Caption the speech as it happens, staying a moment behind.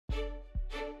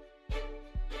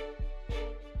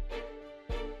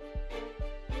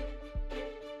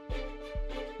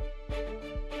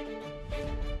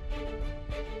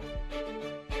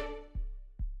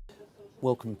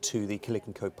Welcome to the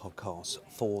Killick & Co podcast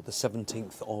for the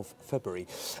 17th of February.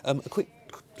 A quick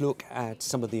look at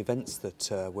some of the events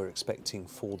that we're expecting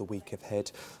for the week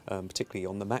ahead, particularly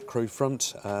on the macro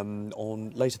front.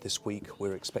 Later this week,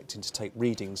 we're expecting to take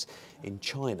readings in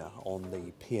China on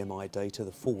the PMI data,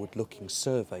 the forward-looking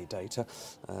survey data.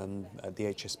 The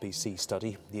HSBC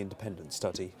study, the independent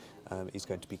study, is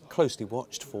going to be closely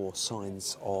watched for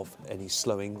signs of any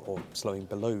slowing or slowing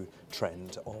below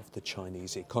trend of the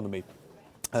Chinese economy.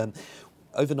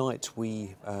 Overnight,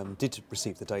 we did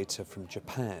receive the data from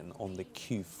Japan on the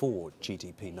Q4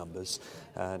 GDP numbers.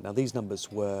 Now, these numbers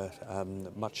were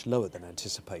much lower than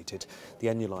anticipated. The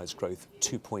annualised growth,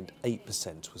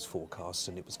 2.8% was forecast,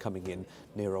 and it was coming in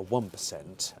nearer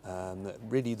 1%.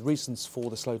 Really, the reasons for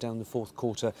the slowdown in the fourth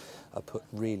quarter are put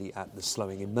really at the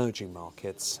slowing emerging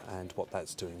markets and what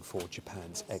that's doing for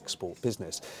Japan's export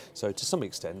business. So, to some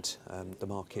extent, the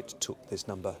market took this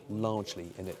number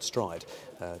largely in its stride.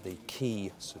 The key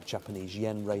sort of Japanese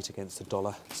yen rate against the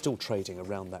dollar still trading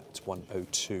around that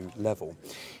 102 level.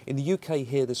 In the UK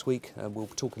here this week, we'll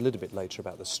talk a little bit later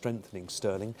about the strengthening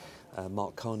sterling.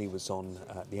 Mark Carney was on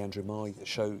the Andrew Marr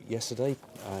show yesterday,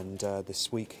 and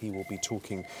this week he will be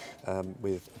talking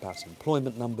about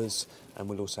employment numbers, and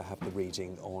we'll also have the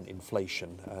reading on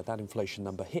inflation. That inflation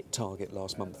number hit target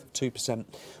last month of 2%,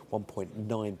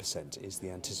 1.9% is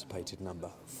the anticipated number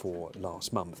for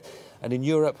last month. And in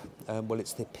Europe, well,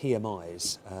 it's the PMIs.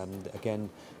 Again,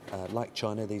 like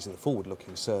China, these are the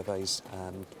forward-looking surveys.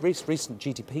 Recent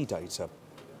GDP data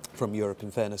from Europe,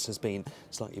 in fairness, has been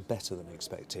slightly better than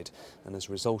expected, and as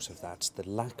a result of that, the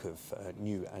lack of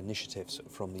new initiatives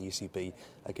from the ECB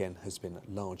again has been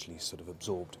largely sort of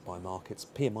absorbed by markets.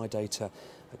 PMI data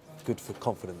good for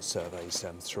confidence surveys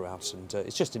throughout, and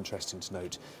it's just interesting to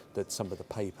note that some of the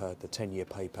paper, the 10-year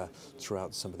paper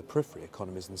throughout some of the periphery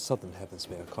economies and the southern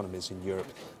hemisphere economies in Europe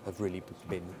have really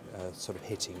been sort of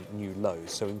hitting new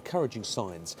lows. So encouraging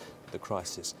signs that the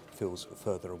crisis feels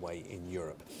further away in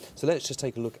Europe. So let's just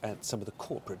take a look at some of the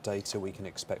corporate data we can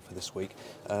expect for this week.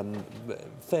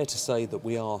 Fair to say that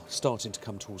we are starting to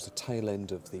come towards the tail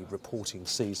end of the reporting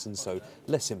season, so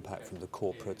less impact from the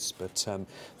corporates. But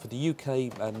for the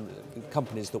UK,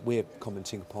 companies that we're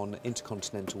commenting upon,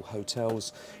 InterContinental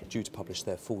Hotels, due to publish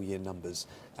their full-year numbers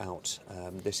out.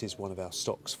 This is one of our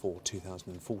stocks for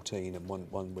 2014, and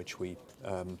one which we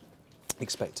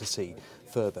expect to see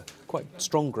further quite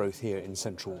strong growth here in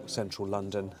central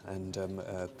London, and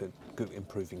good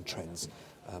improving trends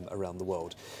around the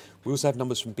world. We also have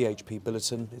numbers from BHP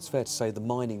Billiton. It's fair to say the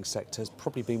mining sector has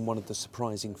probably been one of the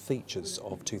surprising features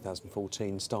of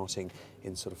 2014, starting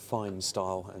in sort of fine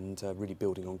style and really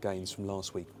building on gains from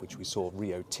last week, which we saw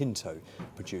Rio Tinto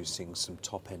producing some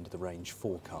top end of the range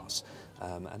forecasts.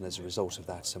 And as a result of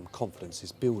that, some confidence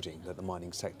is building that the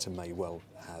mining sector may well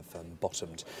have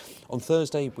bottomed. On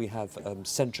Thursday, we have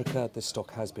Centrica. This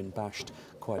stock has been bashed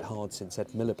quite hard since Ed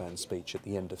Miliband's speech at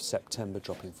the end of September,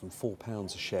 dropping from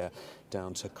 £4 a share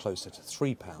down to closer to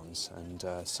 £3,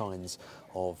 and signs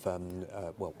of,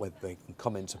 well, whether they can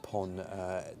comment upon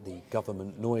the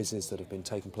government noises that have been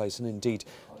taking place, and indeed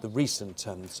the recent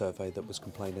survey that was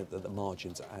complaining that the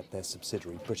margins at their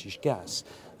subsidiary British Gas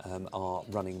are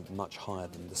running much higher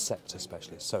than the sector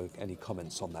specialists. So any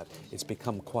comments on that? It's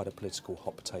become quite a political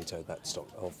hot potato, that stock,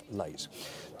 of late.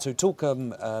 So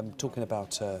talking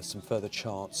about some further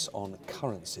charts on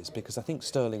currencies, because I think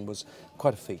sterling was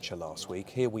quite a feature last week.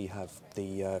 Here we have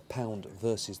the pound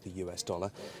versus the US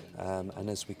dollar, and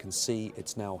as we can see,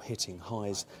 it's now hitting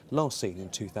highs last seen in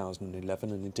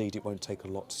 2011, and indeed it won't take a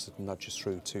lot to nudge us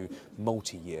through to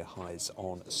multi-year highs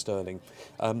on sterling.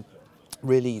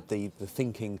 Really, the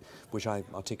thinking which I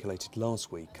articulated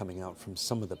last week coming out from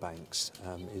some of the banks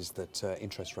is that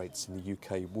interest rates in the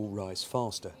UK will rise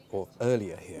faster or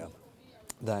earlier here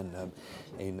than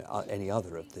in any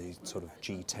other of the sort of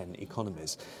G10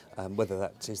 economies. Whether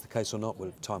that is the case or not,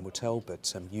 well, time will tell, but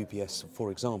UBS,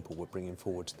 for example, were bringing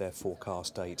forward their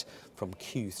forecast date from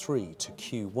Q3 to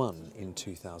Q1 in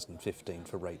 2015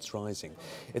 for rates rising.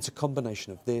 It's a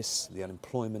combination of this, the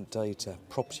unemployment data,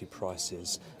 property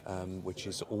prices, which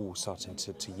is all starting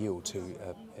to yield to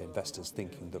investors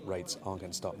thinking that rates are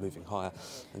going to start moving higher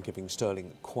and giving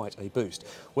sterling quite a boost.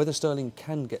 Whether sterling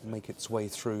can make its way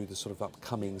through the sort of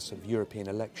upcoming sort of European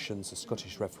elections, the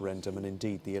Scottish referendum, and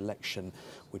indeed the election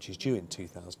which is due in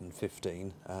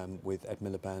 2015, with Ed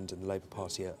Miliband and the Labour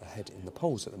Party ahead in the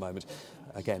polls at the moment,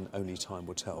 again, only time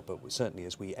will tell. But certainly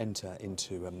as we enter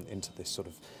into this sort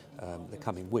of the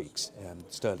coming weeks,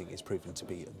 sterling is proving to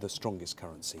be the strongest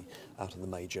currency out of the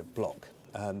major bloc.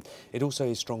 It also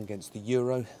is strong against the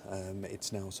euro.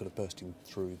 It's now sort of bursting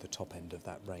through the top end of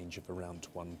that range of around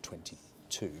 120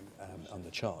 2 on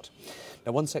the chart.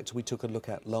 Now, one sector we took a look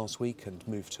at last week and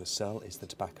moved to a sell is the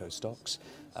tobacco stocks,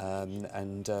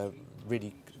 and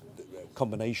really a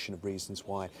combination of reasons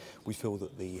why we feel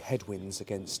that the headwinds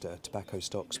against tobacco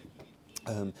stocks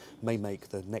may make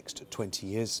the next 20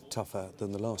 years tougher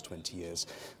than the last 20 years.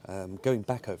 Going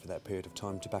back over that period of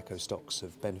time, tobacco stocks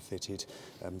have benefited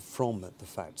from the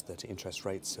fact that interest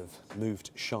rates have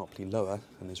moved sharply lower,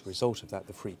 and as a result of that,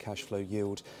 the free cash flow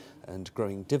yield and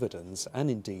growing dividends, and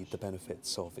indeed the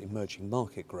benefits of emerging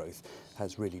market growth,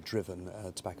 has really driven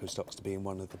tobacco stocks to being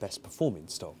one of the best performing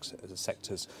stocks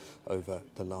sectors over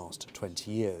the last 20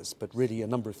 years. But really a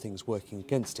number of things working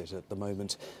against it at the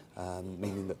moment,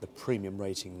 meaning that the premium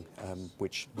rating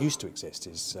which used to exist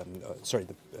is,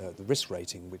 the risk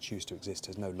rating which used to exist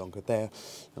is no longer there,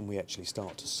 and we actually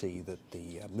start to see that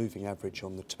the moving average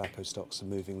on the tobacco stocks are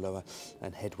moving lower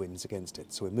and headwinds against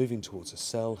it. So we're moving towards a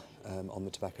sell on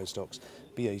the tobacco stocks,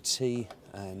 BAT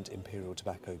and Imperial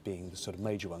Tobacco being the sort of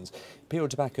major ones. Imperial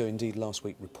Tobacco indeed last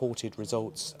week reported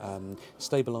results.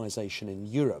 Stabilisation in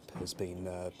Europe has been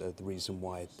the reason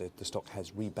why the stock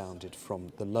has rebounded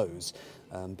from the lows,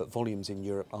 but volumes in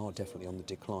Europe are definitely on the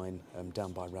decline,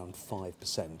 down by around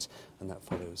 5%, and that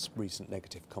follows recent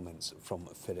negative comments from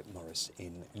Philip Morris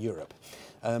in Europe.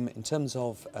 In terms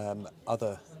of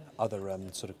other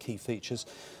sort of key features,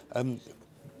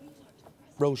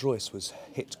 Rolls-Royce was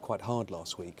hit quite hard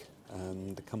last week.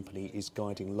 The company is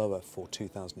guiding lower for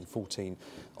 2014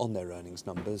 on their earnings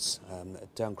numbers.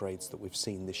 Downgrades that we've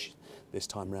seen this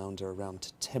time round are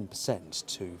around 10%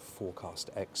 to forecast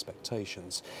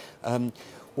expectations.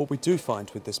 What we do find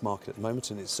with this market at the moment,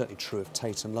 and it's certainly true of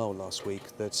Tate and Lowell last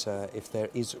week, that if there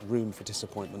is room for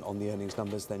disappointment on the earnings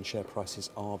numbers, then share prices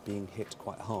are being hit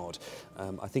quite hard.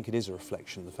 I think it is a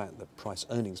reflection of the fact that price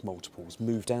earnings multiples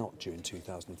moved out during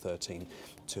 2013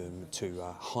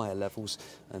 to higher levels,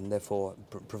 and therefore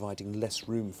providing less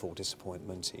room for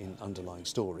disappointment in underlying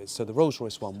stories. So the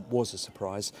Rolls-Royce one was a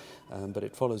surprise, but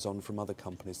it follows on from other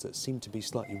companies that seem to be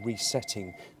slightly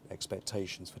resetting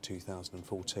expectations for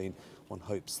 2014. One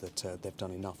hopes that they've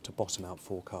done enough to bottom out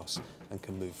forecasts and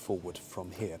can move forward from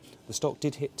here. The stock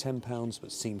did hit £10,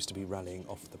 but seems to be rallying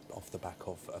off the back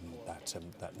of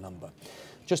that number.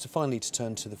 Just finally to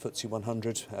turn to the FTSE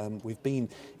 100, we've been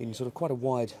in sort of quite a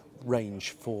wide range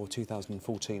for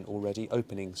 2014 already,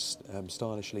 opening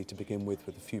stylishly to begin with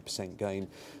a few percent gain,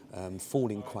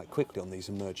 falling quite quickly on these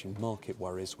emerging market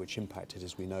worries which impacted,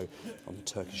 as we know, on the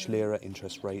Turkish lira,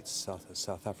 interest rates,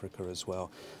 South Africa as well,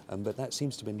 but that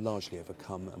seems to have been largely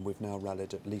overcome, and we've now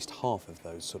rallied at least half of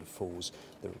those sort of falls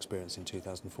that were experienced in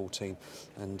 2014,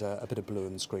 and a bit of blue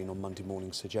on the screen on Monday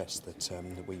morning suggests that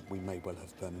we may well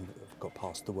have got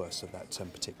past the worst of that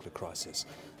particular crisis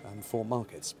for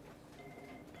markets.